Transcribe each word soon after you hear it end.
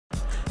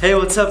Hey,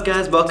 what's up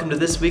guys? Welcome to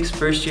this week's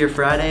First Year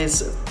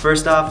Fridays.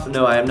 First off,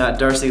 no, I am not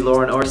Darcy,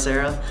 Lauren, or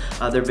Sarah.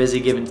 They're busy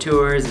giving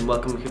tours and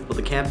welcoming people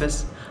to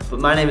campus.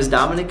 But my name is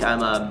Dominic.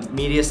 I'm a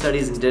Media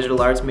Studies and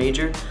Digital Arts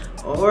major,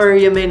 or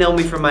you may know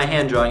me from my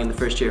hand drawing in the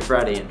First Year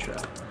Friday intro.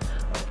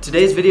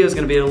 Today's video is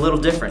going to be a little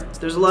different.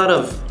 There's a lot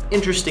of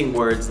interesting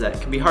words that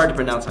can be hard to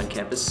pronounce on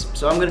campus,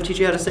 so I'm going to teach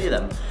you how to say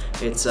them.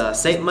 It's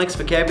St. Mike's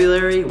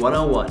Vocabulary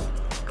 101.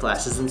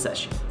 Class is in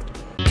session.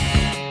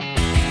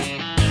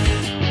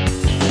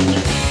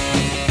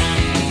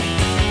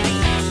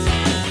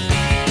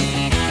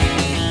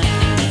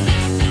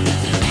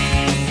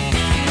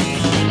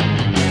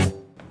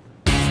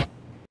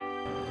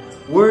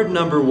 Word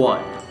number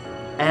 1,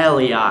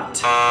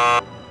 Alliot.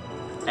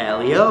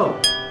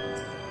 Allio.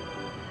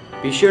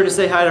 Be sure to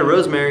say hi to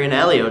Rosemary and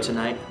Allio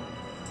tonight.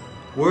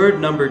 Word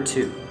number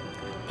 2,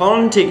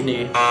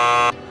 Pontigny.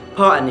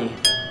 Potany.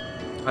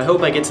 I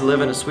hope I get to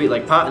live in a suite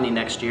like Potany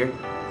next year.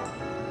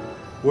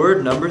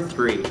 Word number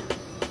 3,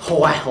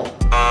 Wow.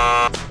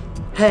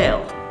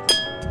 Hale.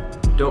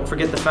 Don't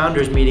forget the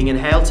founders meeting in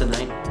Hale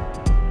tonight.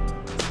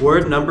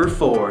 Word number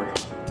 4,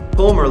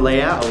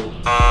 Pomerleau.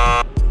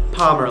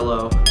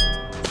 Pomerleau.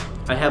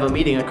 I have a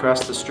meeting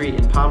across the street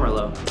in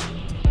Pomerleau.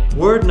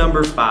 Word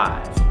number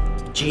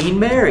 5, Jean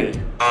Mary.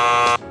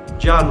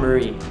 John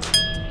Marie.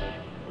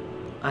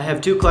 I have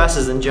 2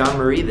 classes in John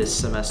Marie this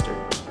semester.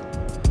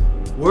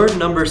 Word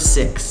number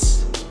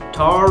 6,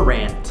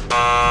 Tarrant.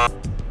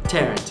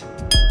 Tarrant.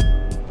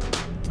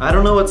 I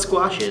don't know what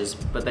squash is,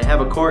 but they have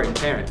a court in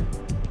Tarrant.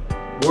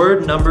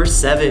 Word number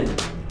 7,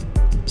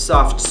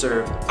 soft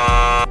serve.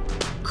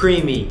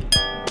 Creamy.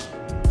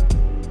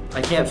 I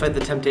can't fight the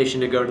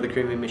temptation to go to the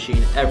creamy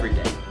machine every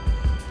day.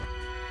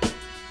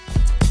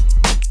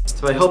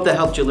 So I hope that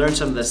helped you learn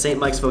some of the St.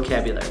 Mike's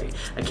vocabulary.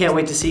 I can't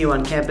wait to see you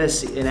on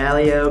campus in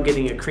Allio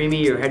getting a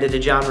creamy or headed to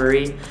John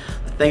Marie.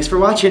 Thanks for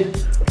watching.